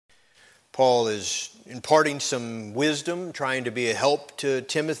Paul is imparting some wisdom, trying to be a help to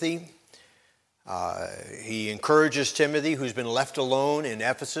Timothy. He encourages Timothy, who's been left alone in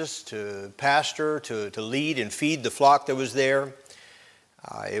Ephesus, to pastor, to lead and feed the flock that was there.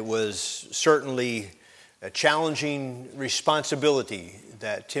 It was certainly a challenging responsibility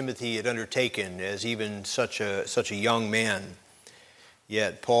that Timothy had undertaken as even such a young man.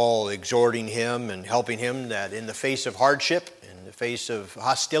 Yet Paul exhorting him and helping him that in the face of hardship, in the face of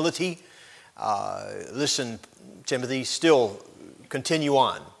hostility, listen, Timothy, still continue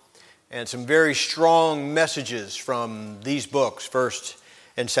on. And some very strong messages from these books, 1st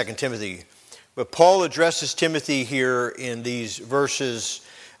and 2nd Timothy. But Paul addresses Timothy here in these verses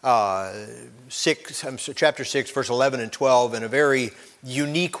chapter 6, verse 11 and 12 in a very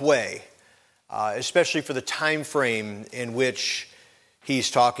unique way, especially for the time frame in which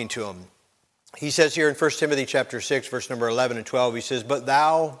he's talking to him. He says here in 1 Timothy chapter 6, verse number 11 and 12, he says, "But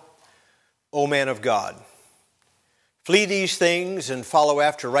thou, O man of God, flee these things and follow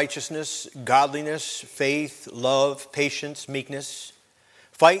after righteousness, godliness, faith, love, patience, meekness.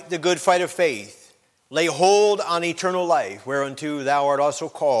 Fight the good fight of faith. Lay hold on eternal life, whereunto thou art also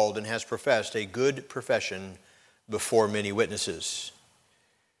called and hast professed a good profession before many witnesses."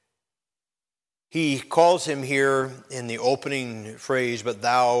 He calls him here in the opening phrase, "But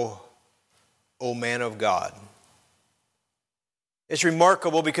thou, O man of God." It's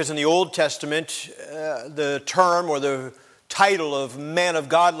remarkable because in the Old Testament, the term or the title of man of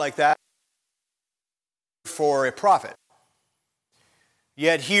God like that for a prophet.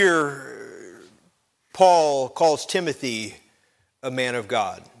 Yet here, Paul calls Timothy a man of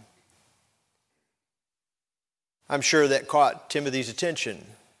God. I'm sure that caught Timothy's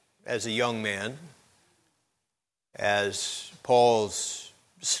attention as a young man, as Paul's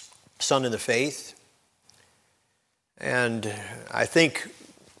son in the faith. And I think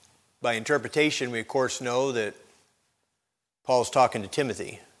by interpretation, we of course know that Paul's talking to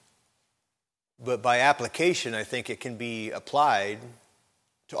Timothy. But by application, I think it can be applied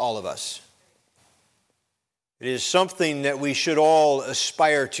to all of us. It is something that we should all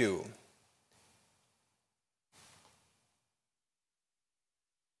aspire to.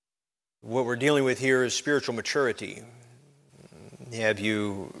 What we're dealing with here is spiritual maturity. Have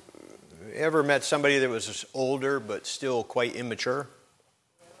you ever met somebody that was older but still quite immature?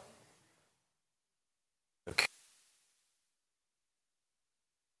 Okay.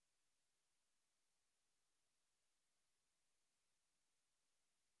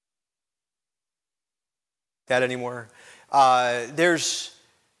 That anymore? There's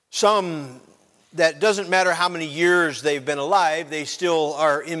some that doesn't matter how many years they've been alive, they still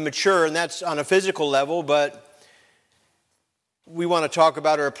are immature, and that's on a physical level, but we want to talk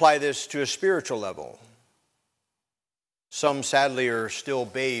about or apply this to a spiritual level. Some, sadly, are still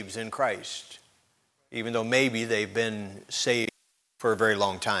babes in Christ, even though maybe they've been saved for a very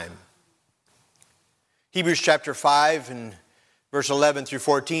long time. Hebrews chapter 5 and verse 11 through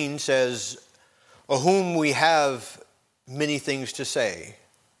 14 says, "Of whom we have many things to say,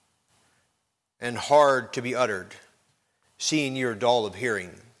 and hard to be uttered, seeing ye are dull of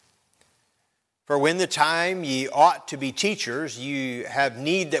hearing. For when the time ye ought to be teachers, ye have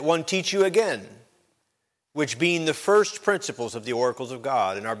need that one teach you again, which being the first principles of the oracles of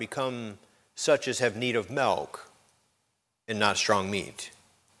God, and are become such as have need of milk, and not strong meat.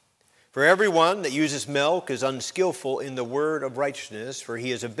 For everyone that uses milk is unskillful in the word of righteousness, for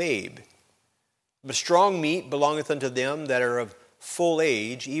he is a babe. But strong meat belongeth unto them that are of full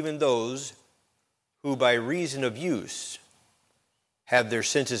age, even those who by reason of use have their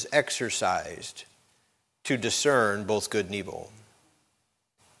senses exercised to discern both good and evil."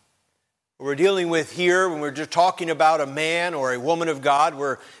 What we're dealing with here, when we're just talking about a man or a woman of God,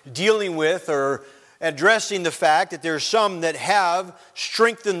 we're dealing with or addressing the fact that there's some that have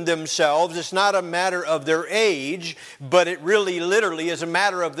strengthened themselves. It's not a matter of their age, but it really literally is a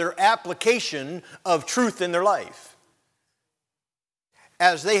matter of their application of truth in their life.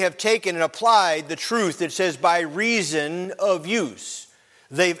 As they have taken and applied the truth that says by reason of use.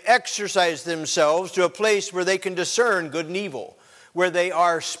 They've exercised themselves to a place where they can discern good and evil, where they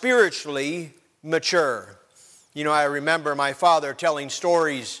are spiritually mature. You know, I remember my father telling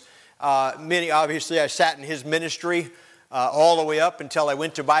stories. Obviously, I sat in his ministry all the way up until I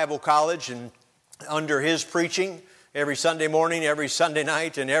went to Bible college, and under his preaching every Sunday morning, every Sunday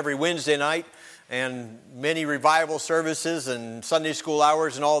night, and every Wednesday night, and many revival services and Sunday school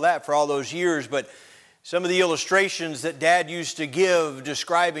hours and all that for all those years. But some of the illustrations that Dad used to give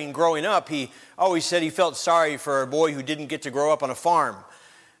describing growing up, he always said he felt sorry for a boy who didn't get to grow up on a farm.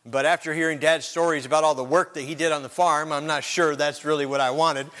 But after hearing Dad's stories about all the work that he did on the farm, I'm not sure that's really what I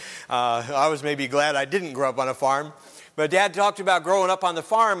wanted. I was maybe glad I didn't grow up on a farm. But Dad talked about growing up on the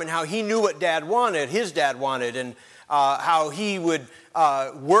farm and how he knew what his dad wanted, and how he would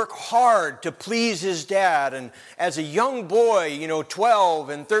work hard to please his dad. And as a young boy, 12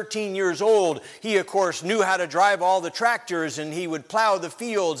 and 13 years old, he, of course, knew how to drive all the tractors, and he would plow the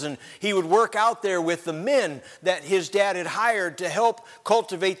fields, and he would work out there with the men that his dad had hired to help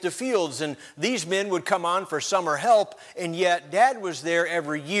cultivate the fields. And these men would come on for summer help, and yet Dad was there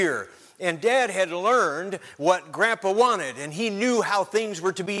every year. And Dad had learned what Grandpa wanted, and he knew how things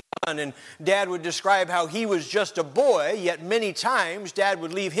were to be done. And Dad would describe how he was just a boy, yet many times Dad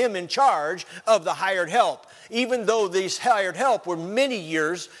would leave him in charge of the hired help, even though these hired help were many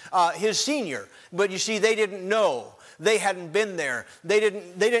years his senior. But you see, they didn't know. They hadn't been there. They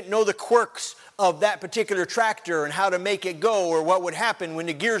didn't know the quirks of that particular tractor and how to make it go, or what would happen when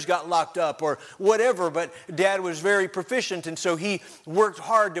the gears got locked up or whatever. But Dad was very proficient, and so he worked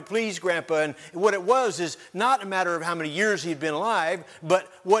hard to please Grandpa. And what it was is not a matter of how many years he'd been alive, but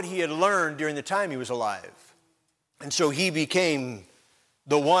what he had learned during the time he was alive. And so he became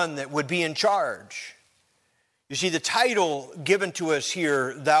the one that would be in charge. You see, the title given to us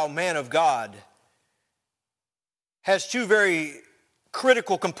here, Thou Man of God, has two very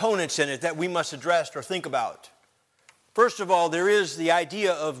critical components in it that we must address or think about. First of all, there is the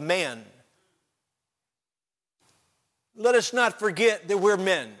idea of man. Let us not forget that we're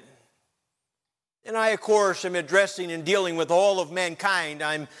men. And I, of course, am addressing and dealing with all of mankind.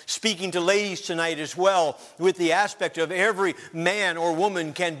 I'm speaking to ladies tonight as well, with the aspect of every man or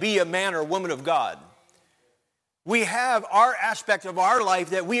woman can be a man or woman of God. We have our aspect of our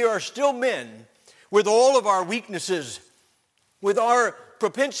life that we are still men, with all of our weaknesses, with our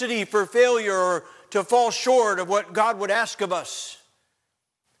propensity for failure or to fall short of what God would ask of us,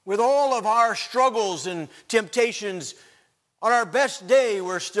 with all of our struggles and temptations. On our best day,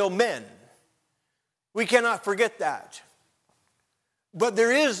 we're still men. We cannot forget that. But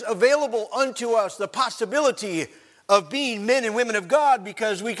there is available unto us the possibility of being men and women of God,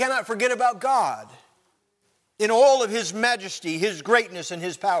 because we cannot forget about God in all of His majesty, His greatness, and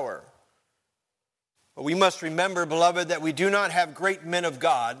His power. But we must remember, beloved, that we do not have great men of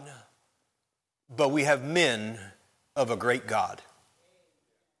God, but we have men of a great God.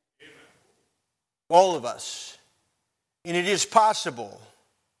 Amen. All of us. And it is possible.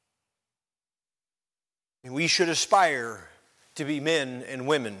 And we should aspire to be men and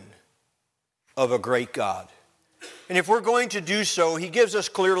women of a great God. And if we're going to do so, He gives us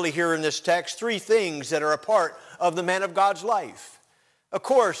clearly here in this text three things that are a part of the man of God's life. Of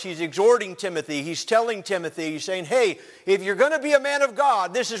course, he's exhorting Timothy. He's telling Timothy, he's saying, hey, if you're going to be a man of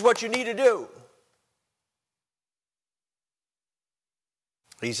God, this is what you need to do.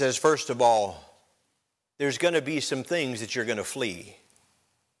 He says, first of all, there's going to be some things that you're going to flee.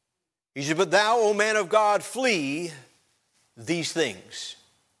 He said, but thou, O man of God, flee these things.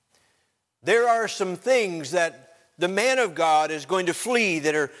 There are some things that the man of God is going to flee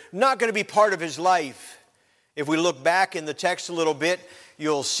that are not going to be part of his life. If we look back in the text a little bit,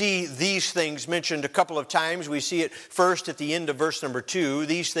 you'll see these things mentioned a couple of times. We see it first at the end of verse number 2.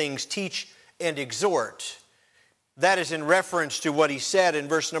 These things teach and exhort. That is in reference to what he said in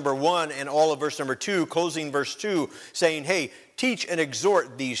verse number 1 and all of verse number 2, closing verse 2, saying, hey, teach and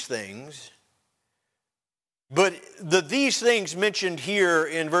exhort these things. But these things mentioned here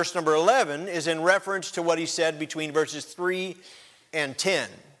in verse number 11 is in reference to what he said between verses 3 and 10.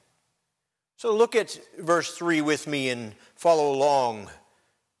 So look at verse 3 with me and follow along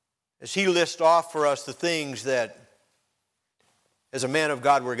as he lists off for us the things that, as a man of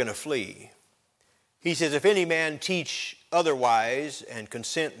God, we're going to flee. He says, if any man teach otherwise and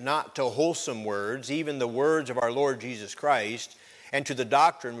consent not to wholesome words, even the words of our Lord Jesus Christ, and to the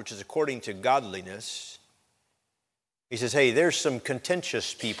doctrine which is according to godliness, he says, hey, there's some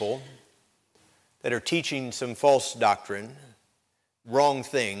contentious people that are teaching some false doctrine, wrong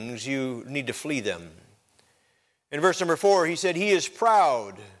things. You need to flee them. In verse number 4, he said, he is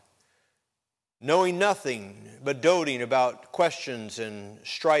proud, knowing nothing, but doting about questions and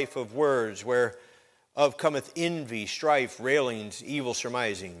strife of words, whereof cometh envy, strife, railings, evil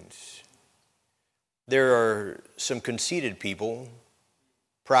surmisings. There are some conceited people,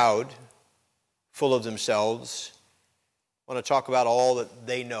 proud, full of themselves, want to talk about all that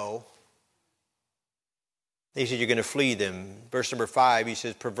they know. He said, you're going to flee them. Verse number 5, he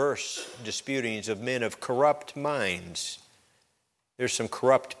says, perverse disputings of men of corrupt minds. There's some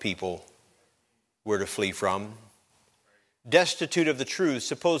corrupt people we're to flee from. Destitute of the truth,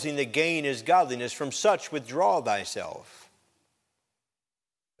 supposing that gain is godliness, from such withdraw thyself.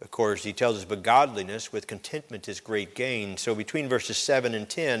 Of course, he tells us, but godliness with contentment is great gain. So between verses 7 and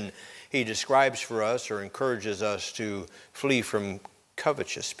 10, he describes for us or encourages us to flee from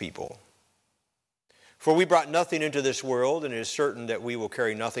covetous people. For we brought nothing into this world, and it is certain that we will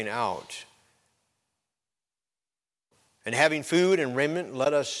carry nothing out. And having food and raiment,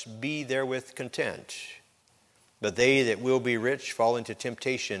 let us be therewith content. But they that will be rich fall into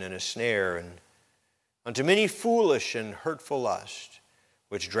temptation and a snare, and unto many foolish and hurtful lusts,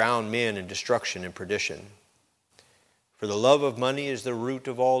 which drown men in destruction and perdition. For the love of money is the root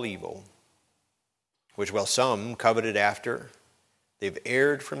of all evil, which while some coveted after, they've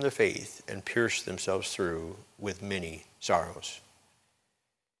erred from the faith and pierced themselves through with many sorrows.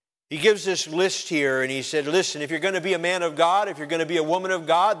 He gives this list here, and he said, listen, if you're going to be a man of God, if you're going to be a woman of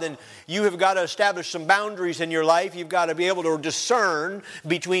God, then you have got to establish some boundaries in your life. You've got to be able to discern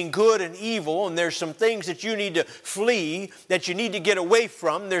between good and evil, and there's some things that you need to flee, that you need to get away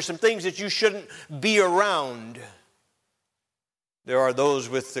from. There's some things that you shouldn't be around. There are those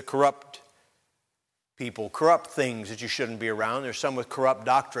with the corrupt people, corrupt things that you shouldn't be around. There's some with corrupt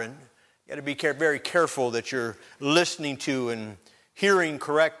doctrine. You got to be very careful that you're listening to and hearing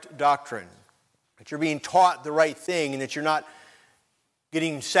correct doctrine, that you're being taught the right thing, and that you're not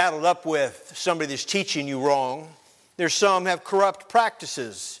getting saddled up with somebody that's teaching you wrong. There's some have corrupt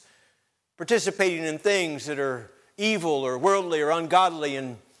practices, participating in things that are evil or worldly or ungodly,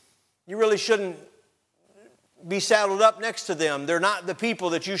 and you really shouldn't be saddled up next to them. They're not the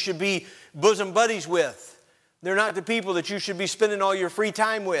people that you should be bosom buddies with. They're not the people that you should be spending all your free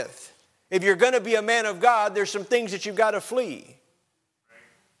time with. If you're going to be a man of God, there's some things that you've got to flee.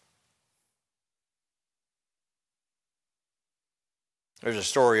 There's a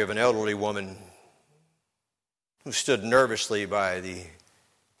story of an elderly woman who stood nervously by the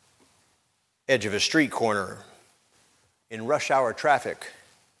edge of a street corner in rush hour traffic.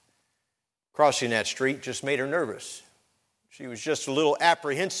 Crossing that street just made her nervous. She was just a little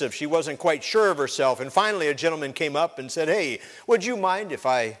apprehensive. She wasn't quite sure of herself. And finally a gentleman came up and said, "Hey, would you mind if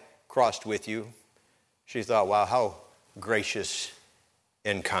I crossed with you?" She thought, wow, how gracious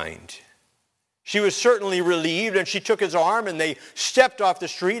and kind. She was certainly relieved, and she took his arm, and they stepped off the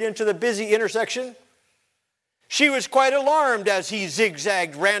street into the busy intersection. She was quite alarmed as he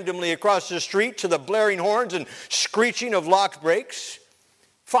zigzagged randomly across the street to the blaring horns and screeching of locked brakes.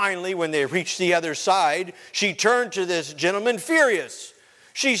 Finally, when they reached the other side, she turned to this gentleman furious.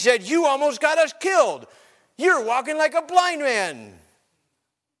 She said, "You almost got us killed. You're walking like a blind man."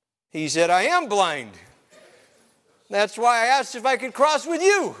 He said, "I am blind. That's why I asked if I could cross with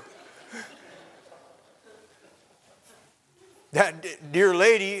you." That dear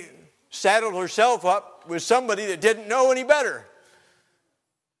lady saddled herself up with somebody that didn't know any better.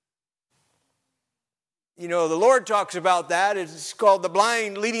 You know, the Lord talks about that. It's called the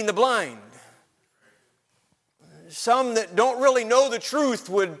blind leading the blind. Some that don't really know the truth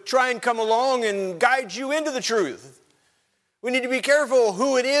would try and come along and guide you into the truth. We need to be careful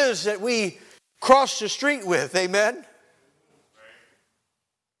who it is that we cross the street with. Amen?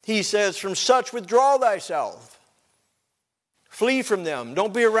 He says, "From such withdraw thyself." Flee from them.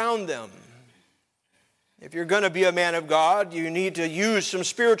 Don't be around them. If you're going to be a man of God, you need to use some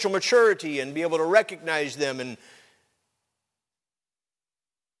spiritual maturity and be able to recognize them, and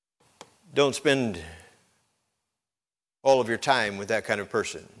don't spend all of your time with that kind of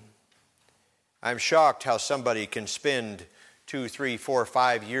person. I'm shocked how somebody can spend 2, 3, 4,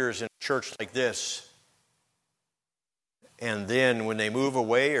 5 years in a church like this, and then when they move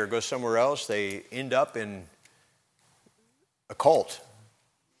away or go somewhere else, they end up in a cult.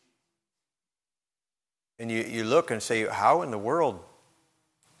 And you look and say, how in the world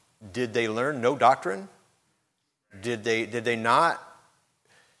did they learn no doctrine? Did they not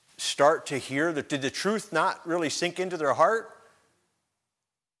start to hear that? Did the truth not really sink into their heart?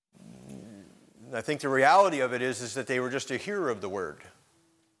 I think the reality of it is that they were just a hearer of the word.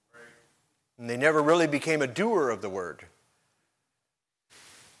 And they never really became a doer of the word.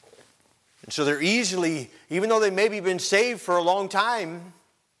 And so they're easily, even though they maybe been saved for a long time,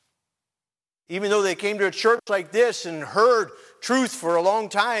 even though they came to a church like this and heard truth for a long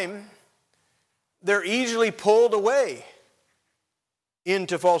time, they're easily pulled away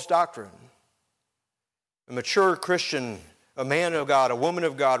into false doctrine. A mature Christian, a man of God, a woman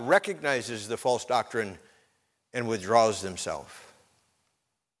of God, recognizes the false doctrine and withdraws themselves.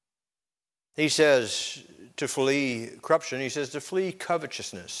 He says to flee corruption, he says to flee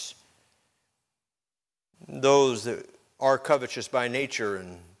covetousness. Those that are covetous by nature,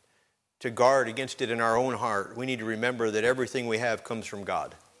 and to guard against it in our own heart, we need to remember that everything we have comes from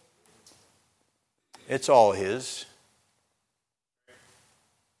God. It's all His.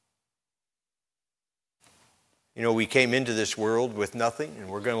 You know, we came into this world with nothing, and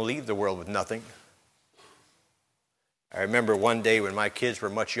we're going to leave the world with nothing. I remember one day when my kids were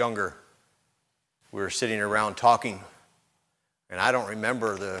much younger, we were sitting around talking, and I don't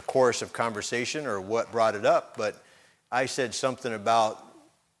remember the course of conversation or what brought it up, but I said something about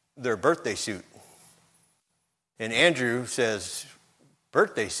their birthday suit. And Andrew says,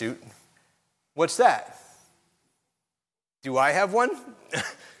 "Birthday suit? What's that? Do I have one?"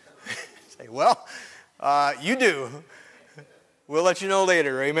 Say, "Well, you do. We'll let you know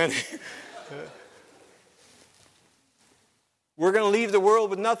later." Amen. We're going to leave the world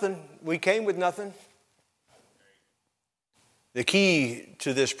with nothing. We came with nothing. The key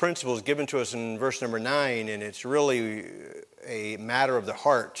to this principle is given to us in verse number 9, and it's really a matter of the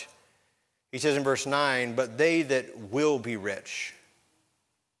heart. He says in verse 9, "But they that will be rich,"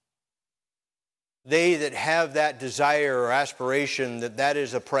 they that have that desire or aspiration, that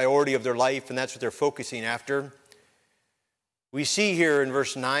is a priority of their life, and that's what they're focusing after. We see here in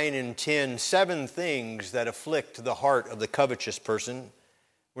verse 9 and 10, 7 things that afflict the heart of the covetous person.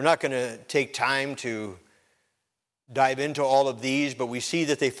 We're not going to take time to dive into all of these, but we see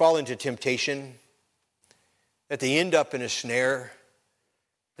that they fall into temptation, that they end up in a snare,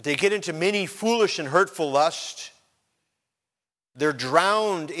 that they get into many foolish and hurtful lusts. They're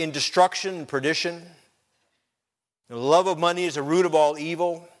drowned in destruction and perdition. The love of money is the root of all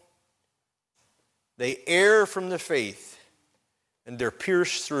evil. They err from the faith, and they're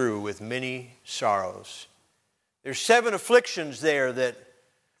pierced through with many sorrows. There's 7 afflictions there that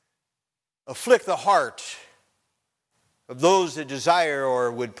afflict the heart of those that desire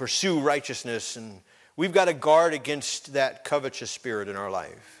or would pursue righteousness, and we've got to guard against that covetous spirit in our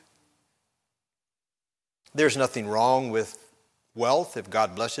life. There's nothing wrong with wealth if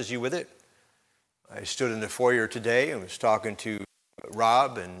God blesses you with it. I stood in the foyer today and was talking to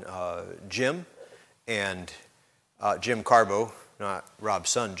Rob and Jim, and Jim Carbo, not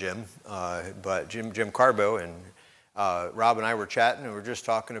Rob's son Jim, but Jim Carbo, and Rob and I were chatting, and we're just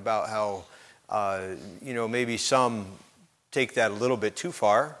talking about how maybe some take that a little bit too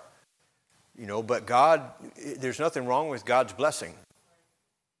far, but God, there's nothing wrong with God's blessing.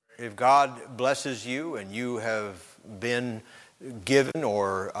 If God blesses you and you have been given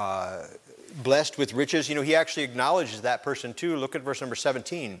or blessed with riches, he actually acknowledges that person too. Look at verse number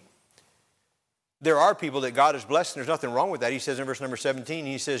 17. There are people that God has blessed, and there's nothing wrong with that. He says in verse number 17,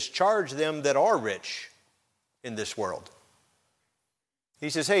 he says, "Charge them that are rich in this world." He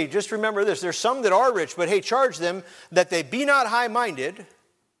says, hey, just remember this. There's some that are rich, but hey, charge them that they be not high-minded,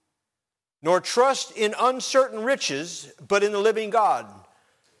 nor trust in uncertain riches, but in the living God.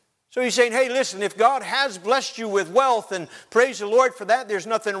 So he's saying, hey, listen, if God has blessed you with wealth, and praise the Lord for that, there's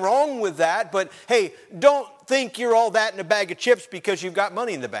nothing wrong with that, but hey, don't think you're all that in a bag of chips because you've got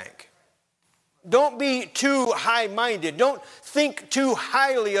money in the bank. Don't be too high-minded. Don't think too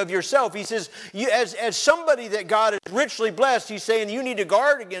highly of yourself. He says, as somebody that God has richly blessed, he's saying you need to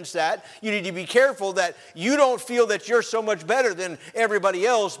guard against that. You need to be careful that you don't feel that you're so much better than everybody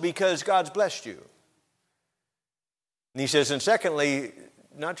else because God's blessed you. And he says, and secondly,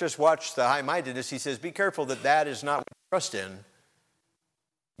 not just watch the high-mindedness, he says, be careful that is not what you trust in,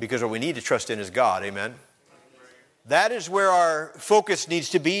 because what we need to trust in is God. Amen? That is where our focus needs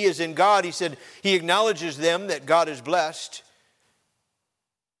to be, is in God. He said he acknowledges them that God is blessed.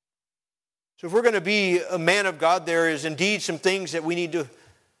 So if we're going to be a man of God, there is indeed some things that we need to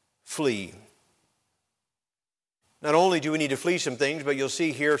flee. Not only do we need to flee some things, but you'll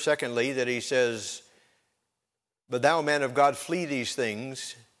see here, secondly, that he says, "But thou, man of God, flee these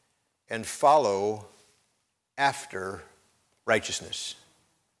things and follow after righteousness."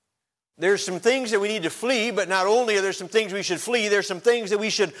 There's some things that we need to flee, but not only are there some things we should flee, there's some things that we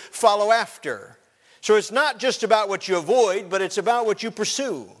should follow after. So it's not just about what you avoid, but it's about what you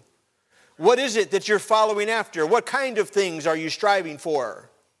pursue. What is it that you're following after? What kind of things are you striving for?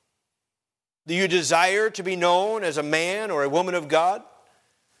 Do you desire to be known as a man or a woman of God?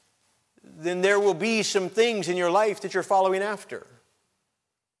 Then there will be some things in your life that you're following after.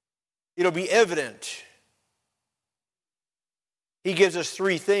 It'll be evident. He gives us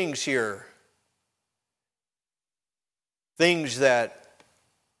 3 things here. Things that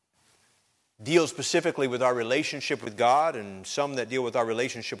deal specifically with our relationship with God, and some that deal with our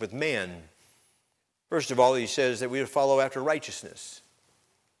relationship with man. First of all, he says that we would follow after righteousness.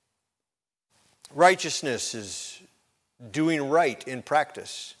 Righteousness is doing right in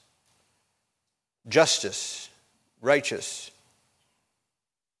practice. Justice, righteous.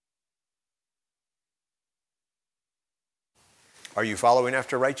 Are you following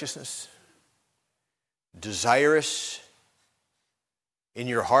after righteousness? Desirous in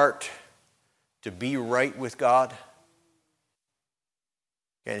your heart to be right with God?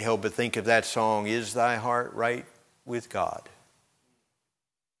 Can't help but think of that song, Is Thy Heart Right with God?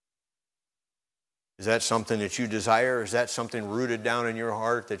 Is that something that you desire? Is that something rooted down in your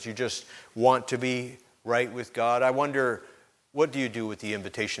heart that you just want to be right with God? I wonder, what do you do with the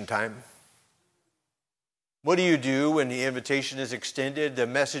invitation time? What do you do when the invitation is extended, the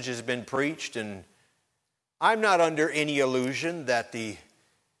message has been preached, and I'm not under any illusion that the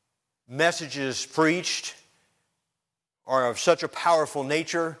messages preached are of such a powerful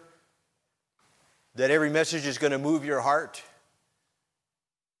nature that every message is going to move your heart.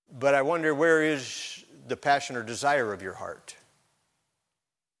 But I wonder, where is the passion or desire of your heart?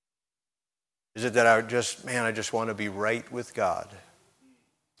 Is it that I just want to be right with God?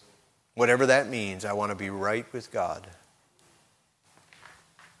 Whatever that means, I want to be right with God.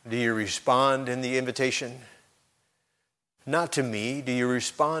 Do you respond in the invitation? Not to me. Do you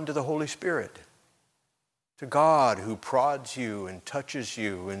respond to the Holy Spirit? To God who prods you and touches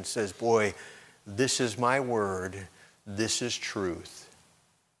you and says, boy, this is my word. This is truth.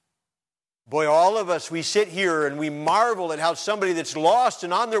 Boy, all of us, we sit here and we marvel at how somebody that's lost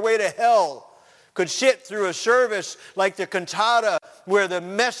and on their way to hell could sit through a service like the cantata where the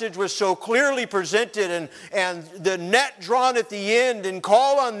message was so clearly presented and the net drawn at the end and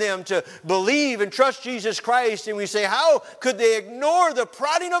call on them to believe and trust Jesus Christ. And we say, how could they ignore the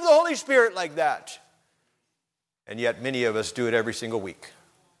prodding of the Holy Spirit like that? And yet many of us do it every single week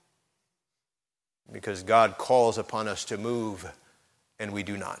because God calls upon us to move and we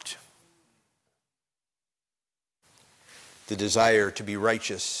do not. The desire to be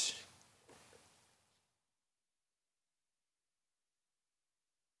righteous.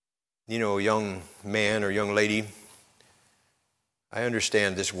 You know, young man or young lady, I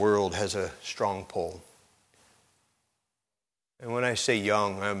understand this world has a strong pull. And when I say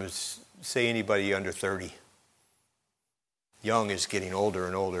young, I would say anybody under 30. Young is getting older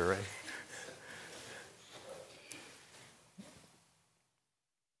and older, right?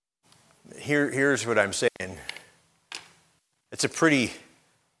 Here's what I'm saying. It's a pretty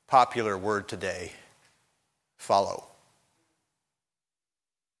popular word today. Follow.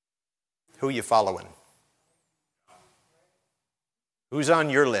 Who are you following? Who's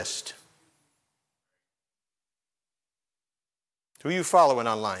on your list? Who are you following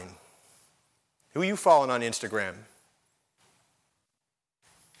online? Who are you following on Instagram?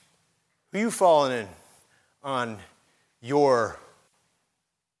 Who are you following on your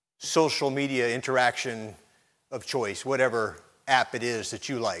social media interaction of choice, whatever app it is that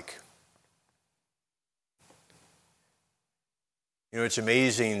you like? You know, it's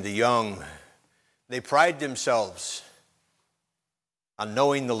amazing, the young, they pride themselves on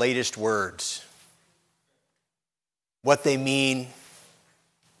knowing the latest words, what they mean,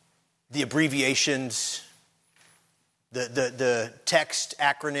 the abbreviations, the text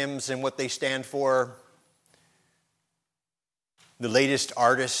acronyms and what they stand for, the latest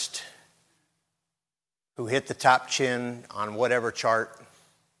artist who hit the top chin on whatever chart.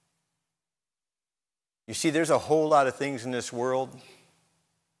 You see, there's a whole lot of things in this world,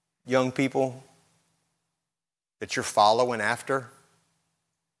 young people, that you're following after,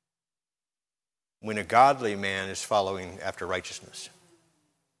 when a godly man is following after righteousness.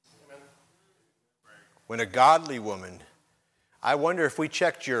 When a godly woman, I wonder if we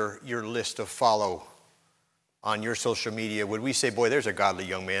checked your list of follow on your social media, would we say, boy, there's a godly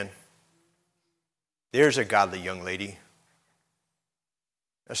young man. There's a godly young lady.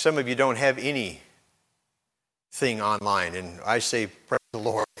 Now, some of you don't have anything online, and I say, praise the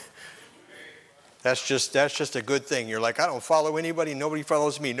Lord. That's just a good thing. You're like, I don't follow anybody. Nobody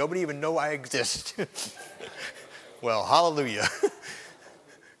follows me. Nobody even know I exist. Well, hallelujah.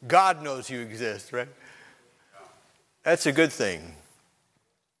 God knows you exist, right? That's a good thing.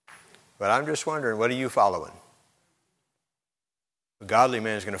 But I'm just wondering, what are you following? A godly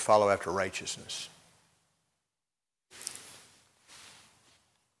man is going to follow after righteousness.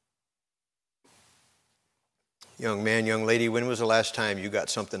 Young man, young lady, when was the last time you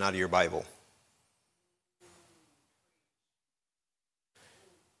got something out of your Bible?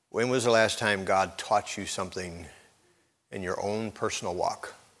 When was the last time God taught you something in your own personal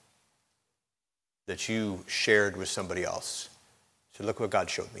walk that you shared with somebody else? So look what God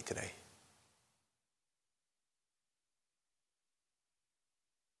showed me today.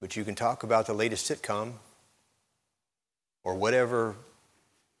 But you can talk about the latest sitcom or whatever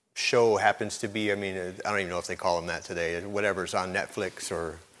show happens to be. I mean, I don't even know if they call them that today. Whatever's on Netflix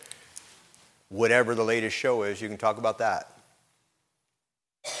or whatever the latest show is, you can talk about that.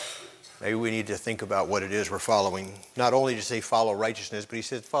 Maybe we need to think about what it is we're following. Not only to say follow righteousness, but he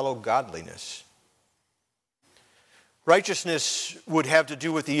said follow godliness. Righteousness would have to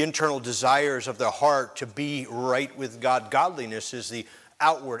do with the internal desires of the heart to be right with God. Godliness is the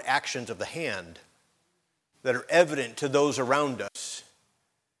outward actions of the hand that are evident to those around us.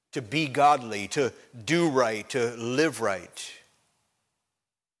 To be godly, to do right, to live right.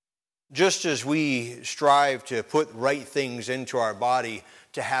 Just as we strive to put right things into our body,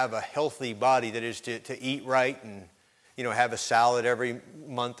 to have a healthy body, that is to eat right and have a salad every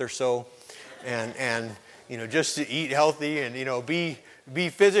month or so, and just to eat healthy and be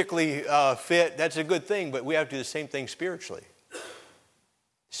physically fit, that's a good thing, but we have to do the same thing spiritually.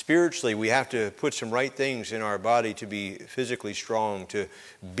 Spiritually, we have to put some right things in our body to be physically strong, to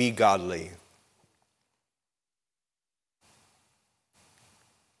be godly.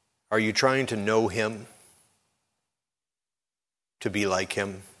 Are you trying to know Him? To be like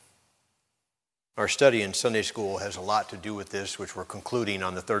Him? Our study in Sunday school has a lot to do with this, which we're concluding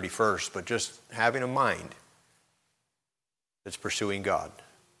on the 31st, but just having a mind that's pursuing God.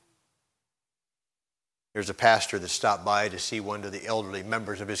 There's a pastor that stopped by to see one of the elderly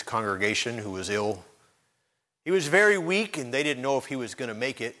members of his congregation who was ill. He was very weak, and they didn't know if he was going to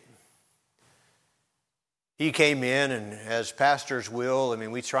make it. He came in, and as pastors will,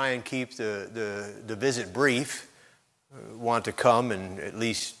 we try and keep the visit brief. Want to come and at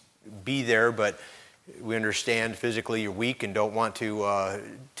least be there, but we understand physically you're weak and don't want to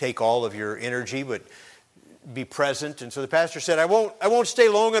take all of your energy, but be present. And so the pastor said, I won't stay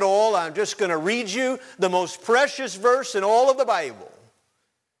long at all. I'm just going to read you the most precious verse in all of the Bible,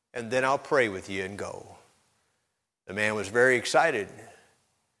 and then I'll pray with you and go. The man was very excited.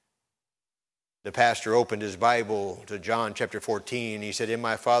 The pastor opened his Bible to John chapter 14. He said, in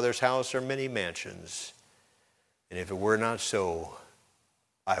my Father's house are many mansions, and if it were not so,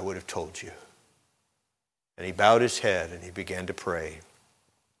 I would have told you. And he bowed his head and he began to pray.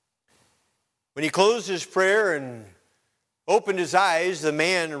 When he closed his prayer and opened his eyes, the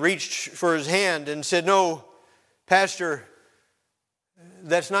man reached for his hand and said, no, Pastor,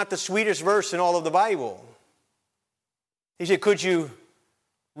 that's not the sweetest verse in all of the Bible. He said, could you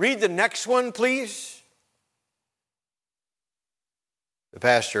read the next one, please? The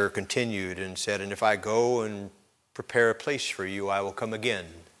pastor continued and said, and if I go and prepare a place for you, I will come again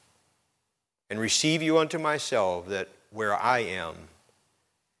and receive you unto myself, that where I am,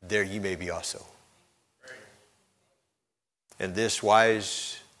 there ye may be also. And this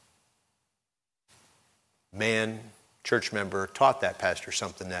wise man, church member, taught that pastor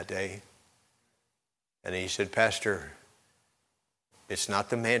something that day. And he said, Pastor, it's not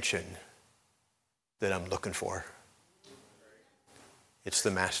the mansion that I'm looking for. It's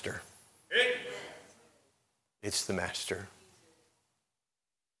the Master. It's the Master.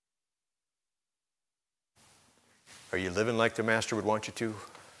 Are you living like the Master would want you to?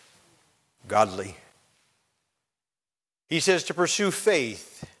 Godly. He says to pursue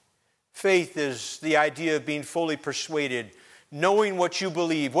faith. Faith is the idea of being fully persuaded, knowing what you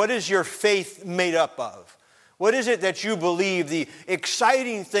believe. What is your faith made up of? What is it that you believe? The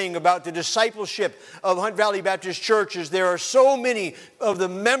exciting thing about the discipleship of Hunt Valley Baptist Church is there are so many of the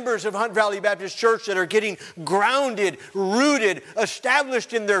members of Hunt Valley Baptist Church that are getting grounded, rooted,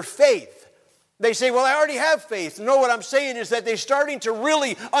 established in their faith. They say, well, I already have faith. No, what I'm saying is that they're starting to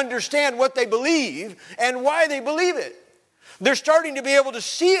really understand what they believe and why they believe it. They're starting to be able to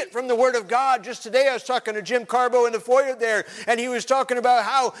see it from the Word of God. Just today I was talking to Jim Carbo in the foyer there, and he was talking about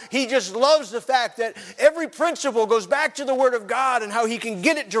how he just loves the fact that every principle goes back to the Word of God and how he can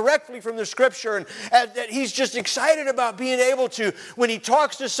get it directly from the Scripture, and that he's just excited about being able to, when he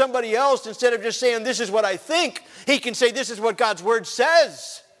talks to somebody else, instead of just saying, this is what I think, he can say, this is what God's Word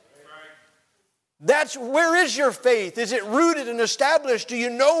says. Where is your faith? Is it rooted and established? Do you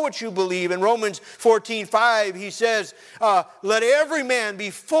know what you believe? In Romans 14:5, he says, let every man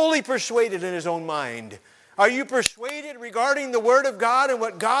be fully persuaded in his own mind. Are you persuaded regarding the Word of God and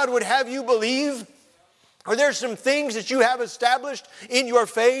what God would have you believe? Are there some things that you have established in your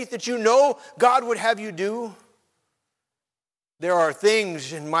faith that you know God would have you do? There are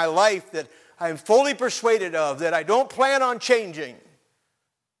things in my life that I'm fully persuaded of that I don't plan on changing.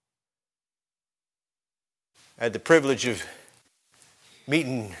 I had the privilege of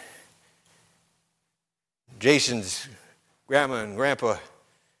meeting Jason's grandma and grandpa.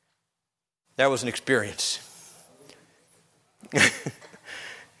 That was an experience.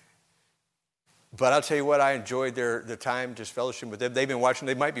 But I'll tell you what, I enjoyed the time just fellowship with them. They've been watching,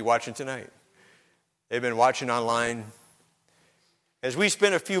 they might be watching tonight. They've been watching online. As we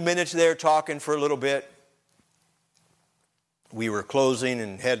spent a few minutes there talking for a little bit, we were closing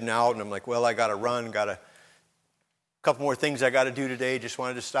and heading out, and I'm like, well, I got to run, got to couple more things I got to do today. Just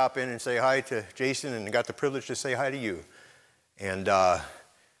wanted to stop in and say hi to Jason, and got the privilege to say hi to you. And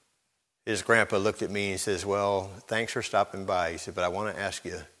his grandpa looked at me and he says, well, thanks for stopping by. He said, but I want to ask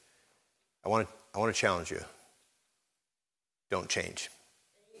you, I want to challenge you. Don't change.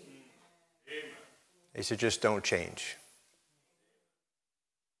 He said, just don't change.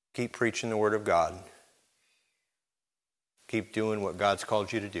 Keep preaching the Word of God. Keep doing what God's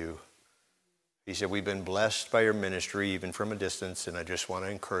called you to do. He said, we've been blessed by your ministry, even from a distance, and I just want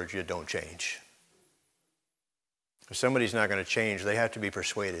to encourage you, don't change. If somebody's not going to change, they have to be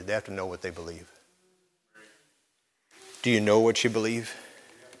persuaded. They have to know what they believe. Do you know what you believe?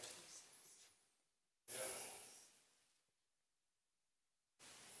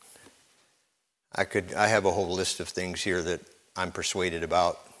 I have a whole list of things here that I'm persuaded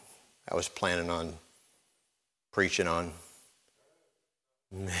about. I was planning on preaching on.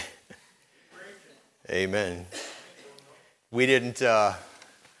 Amen. We didn't have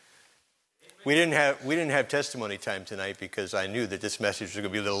testimony time tonight because I knew that this message was going to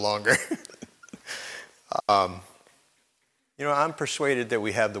be a little longer. I'm persuaded that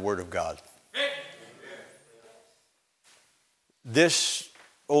we have the Word of God. This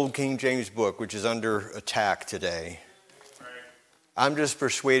Old King James book, which is under attack today, I'm just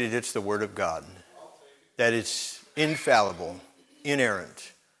persuaded it's the Word of God, that it's infallible,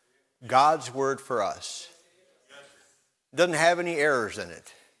 inerrant, God's Word for us. It doesn't have any errors in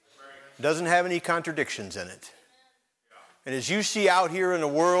it. It doesn't have any contradictions in it. And as you see out here in the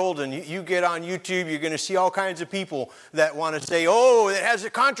world and you get on YouTube, you're going to see all kinds of people that want to say, oh, it has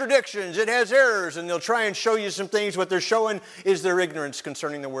contradictions, it has errors, and they'll try and show you some things. What they're showing is their ignorance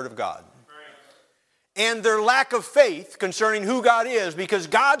concerning the Word of God. And their lack of faith concerning who God is, because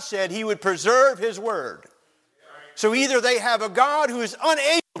God said He would preserve His Word. So either they have a God who is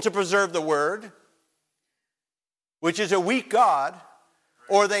unable to preserve the Word, which is a weak God,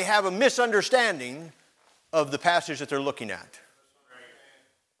 or they have a misunderstanding of the passage that they're looking at.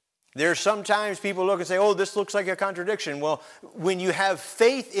 There's sometimes people look and say, oh, this looks like a contradiction. Well, when you have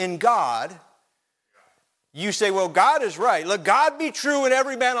faith in God, you say, well, God is right. Let God be true and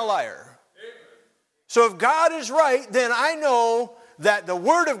every man a liar. So if God is right, then I know that the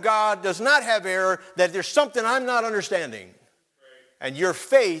Word of God does not have error, that there's something I'm not understanding. And your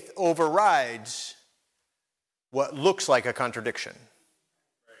faith overrides what looks like a contradiction.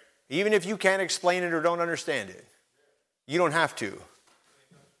 Even if you can't explain it or don't understand it. You don't have to.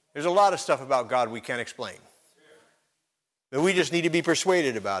 There's a lot of stuff about God we can't explain. But we just need to be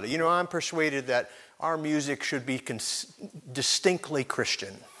persuaded about it. I'm persuaded that our music should be distinctly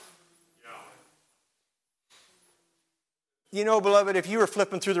Christian. Beloved, if you were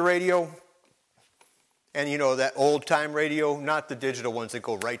flipping through the radio, and that old-time radio, not the digital ones that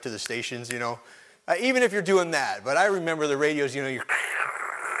go right to the stations, even if you're doing that. But I remember the radios, you're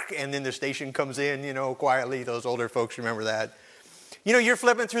and then the station comes in, quietly. Those older folks remember that. You're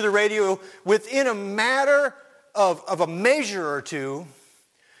flipping through the radio. Within a matter of a measure or two,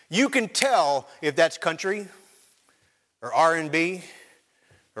 you can tell if that's country or R&B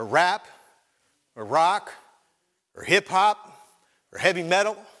or rap or rock or hip-hop or heavy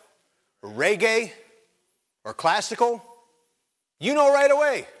metal or reggae or classical. You know right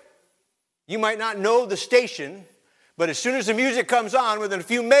away. You might not know the station, but as soon as the music comes on, within a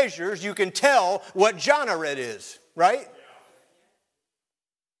few measures, you can tell what genre it is, right?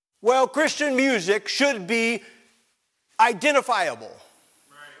 Well, Christian music should be identifiable.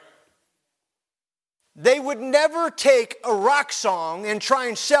 They would never take a rock song and try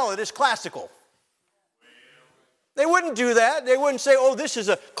and sell it as classical. They wouldn't do that. They wouldn't say, oh, this is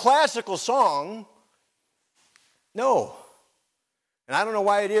a classical song. No. And I don't know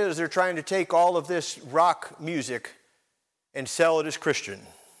why it is they're trying to take all of this rock music and sell it as Christian.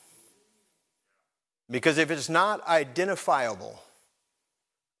 Because if it's not identifiable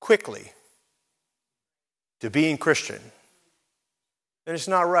quickly to being Christian, then it's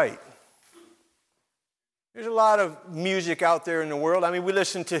not right. There's a lot of music out there in the world. I mean,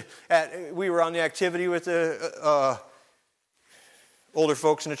 we were on the activity with the older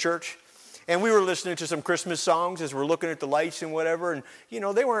folks in the church, and we were listening to some Christmas songs as we're looking at the lights and whatever, and,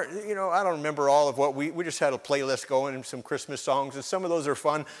 they weren't, I don't remember all of what we just had a playlist going and some Christmas songs, and some of those are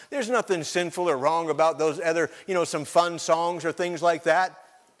fun. There's nothing sinful or wrong about those other, some fun songs or things like that.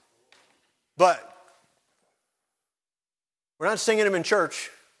 But we're not singing them in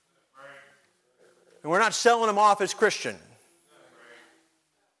church. And we're not selling them off as Christian.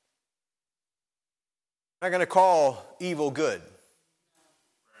 We're not going to call evil good.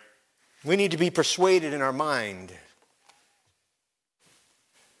 We need to be persuaded in our mind.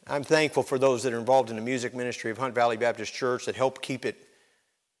 I'm thankful for those that are involved in the music ministry of Hunt Valley Baptist Church that help keep it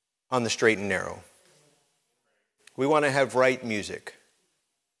on the straight and narrow. We want to have right music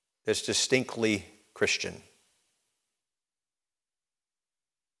that's distinctly Christian.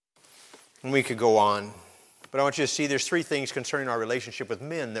 And we could go on, but I want you to see there's three things concerning our relationship with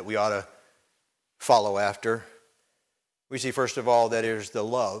men that we ought to follow after. We see, first of all, that is the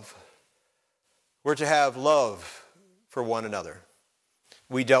love. We're to have love for one another.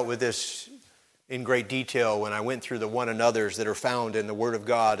 We dealt with this in great detail when I went through the one another's that are found in the Word of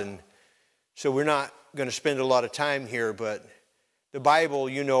God. And so we're not going to spend a lot of time here, but the Bible,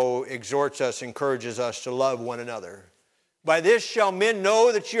 exhorts us, encourages us to love one another. By this shall men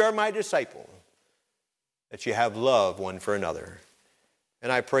know that you are my disciple, that you have love one for another.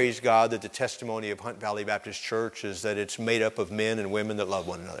 And I praise God that the testimony of Hunt Valley Baptist Church is that it's made up of men and women that love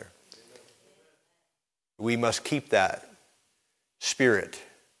one another. We must keep that spirit.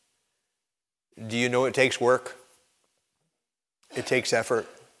 Do you know it takes work? It takes effort.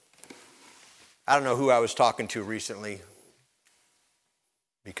 I don't know who I was talking to recently,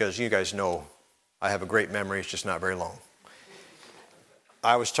 because you guys know I have a great memory, it's just not very long.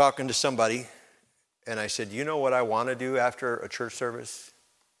 I was talking to somebody, and I said, you know what I want to do after a church service?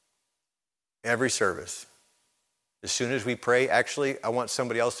 Every service. As soon as we pray, actually, I want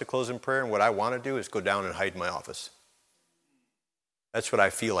somebody else to close in prayer, and what I want to do is go down and hide in my office. That's what I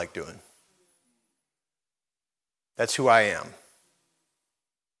feel like doing. That's who I am.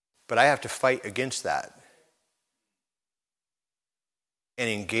 But I have to fight against that and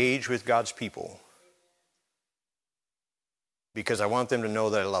engage with God's people because I want them to know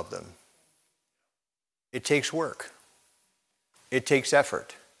that I love them. It takes work. It takes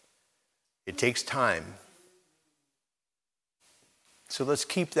effort. It takes time. So let's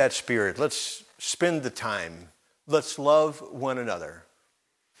keep that spirit. Let's spend the time. Let's love one another.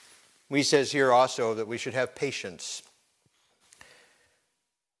 He says here also that we should have patience.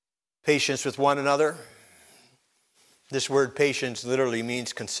 Patience with one another. This word patience literally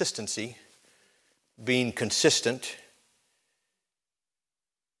means consistency, being consistent.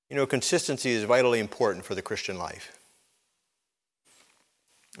 Consistency is vitally important for the Christian life.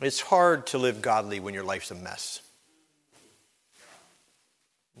 It's hard to live godly when your life's a mess.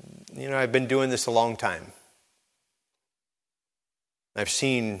 I've been doing this a long time. I've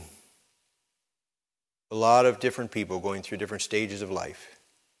seen a lot of different people going through different stages of life.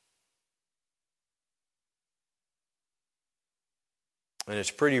 And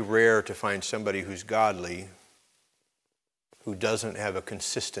it's pretty rare to find somebody who's godly who doesn't have a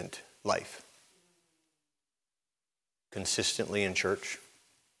consistent life. Consistently in church.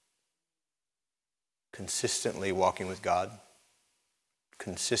 Consistently walking with God.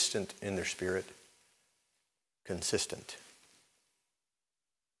 Consistent in their spirit. Consistent.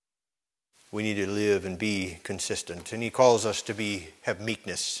 We need to live and be consistent. And he calls us to have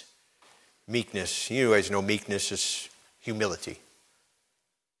meekness. Meekness. You guys know meekness is humility.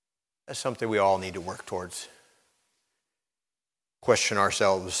 That's something we all need to work towards. Question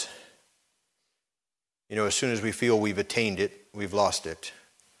ourselves. As soon as we feel we've attained it, we've lost it.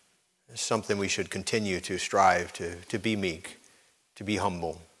 It's something we should continue to strive to be meek, to be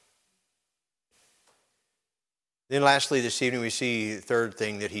humble. Then lastly, this evening we see the third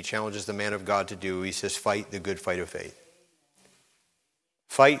thing that he challenges the man of God to do. He says, fight the good fight of faith.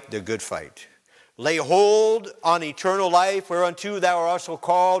 Fight the good fight. Lay hold on eternal life, whereunto thou art also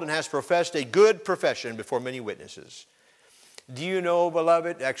called and hast professed a good profession before many witnesses. Do you know,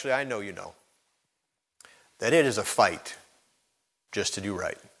 beloved? Actually, I know you know. That it is a fight just to do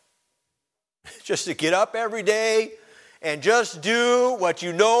right. Just to get up every day and just do what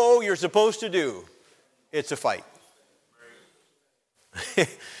you know you're supposed to do. It's a fight.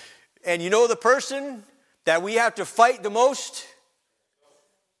 And the person that we have to fight the most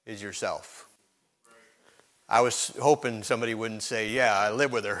is yourself. I was hoping somebody wouldn't say, yeah, I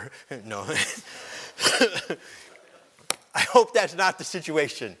live with her. No. I hope that's not the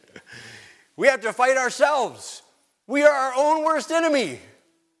situation. We have to fight ourselves. We are our own worst enemy.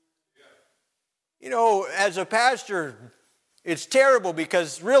 As a pastor, it's terrible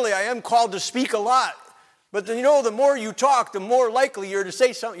because really I am called to speak a lot. But the more you talk, the more likely you're to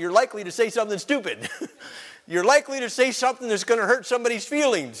say something. You're likely to say something stupid. You're likely to say something that's going to hurt somebody's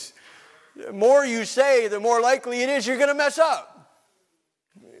feelings. The more you say, the more likely it is you're going to mess up.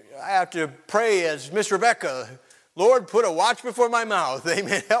 I have to pray as Miss Rebecca, Lord, put a watch before my mouth.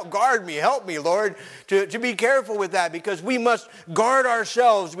 Amen. Guard me. Help me, Lord, to be careful with that because we must guard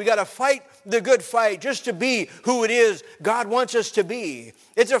ourselves. We got to fight the good fight, just to be who it is God wants us to be.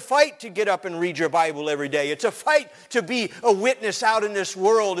 It's a fight to get up and read your Bible every day. It's a fight to be a witness out in this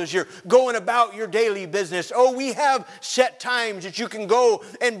world as you're going about your daily business. Oh, we have set times that you can go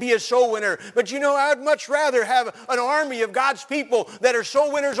and be a soul winner. But you know, I'd much rather have an army of God's people that are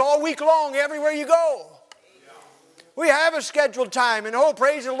soul winners all week long everywhere you go. We have a scheduled time, and oh,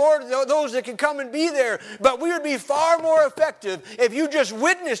 praise the Lord, those that can come and be there. But we would be far more effective if you just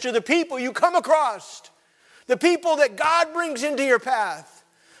witness to the people you come across, the people that God brings into your path.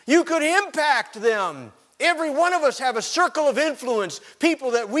 You could impact them. Every one of us have a circle of influence,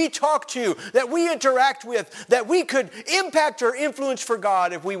 people that we talk to, that we interact with, that we could impact or influence for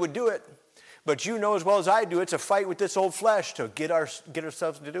God if we would do it. But you know as well as I do, it's a fight with this old flesh to get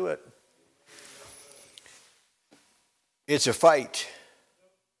ourselves to do it. It's a fight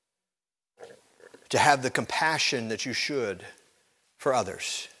to have the compassion that you should for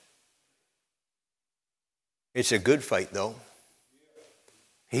others. It's a good fight, though.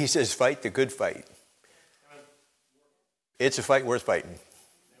 He says, fight the good fight. It's a fight worth fighting.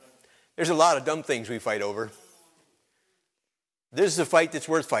 There's a lot of dumb things we fight over. This is a fight that's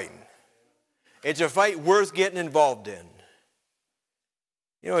worth fighting. It's a fight worth getting involved in.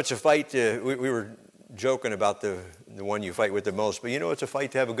 You know, it's a fight, we were joking about the one you fight with the most, but you know it's a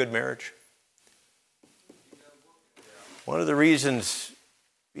fight to have a good marriage. One of the reasons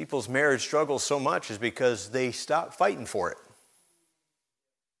people's marriage struggles so much is because they stop fighting for it.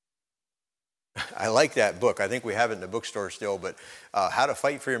 I like that book. I think we have it in the bookstore still, but How to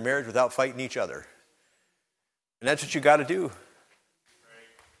Fight for Your Marriage Without Fighting Each Other. And that's what you got to do.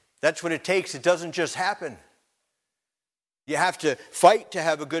 That's what it takes. It doesn't just happen. You have to fight to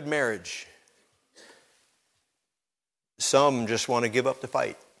have a good marriage. Some just want to give up the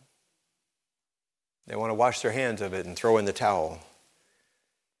fight. They want to wash their hands of it and throw in the towel.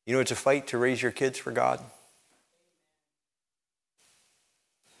 You know, it's a fight to raise your kids for God.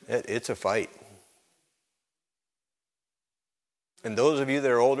 It's a fight. And those of you that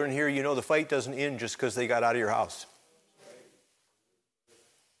are older in here, you know the fight doesn't end just because they got out of your house.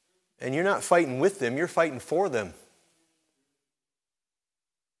 And you're not fighting with them, you're fighting for them.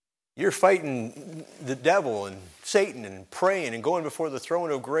 You're fighting the devil and Satan and praying and going before the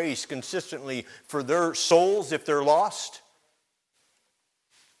throne of grace consistently for their souls if they're lost.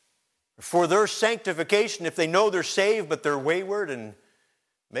 For their sanctification if they know they're saved but they're wayward and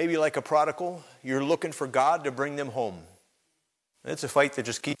maybe like a prodigal, you're looking for God to bring them home. It's a fight that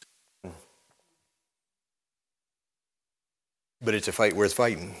just keeps going. But it's a fight worth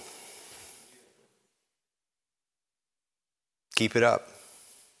fighting. Keep it up.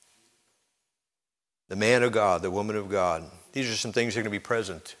 The man of God, the woman of God. These are some things that are going to be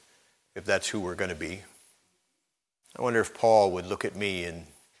present if that's who we're going to be. I wonder if Paul would look at me and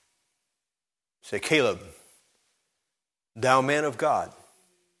say, Caleb, thou man of God.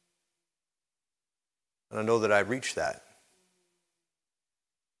 And I know that I've reached that.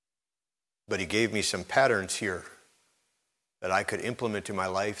 But he gave me some patterns here that I could implement in my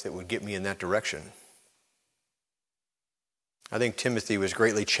life that would get me in that direction. I think Timothy was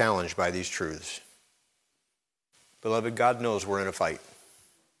greatly challenged by these truths. Beloved, God knows we're in a fight.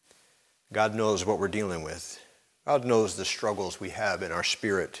 God knows what we're dealing with. God knows the struggles we have in our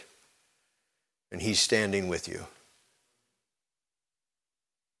spirit. And He's standing with you.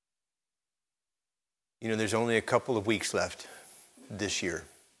 You know, there's only a couple of weeks left this year.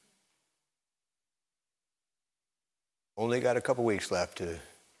 Only got a couple weeks left to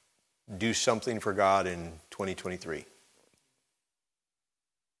do something for God in 2023.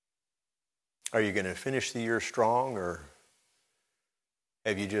 Are you going to finish the year strong, or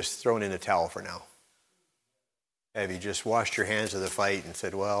have you just thrown in the towel for now? Have you just washed your hands of the fight and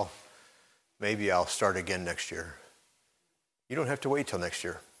said, well, maybe I'll start again next year? You don't have to wait till next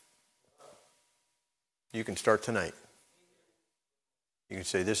year. You can start tonight. You can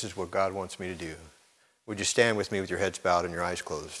say, this is what God wants me to do. Would you stand with me with your heads bowed and your eyes closed?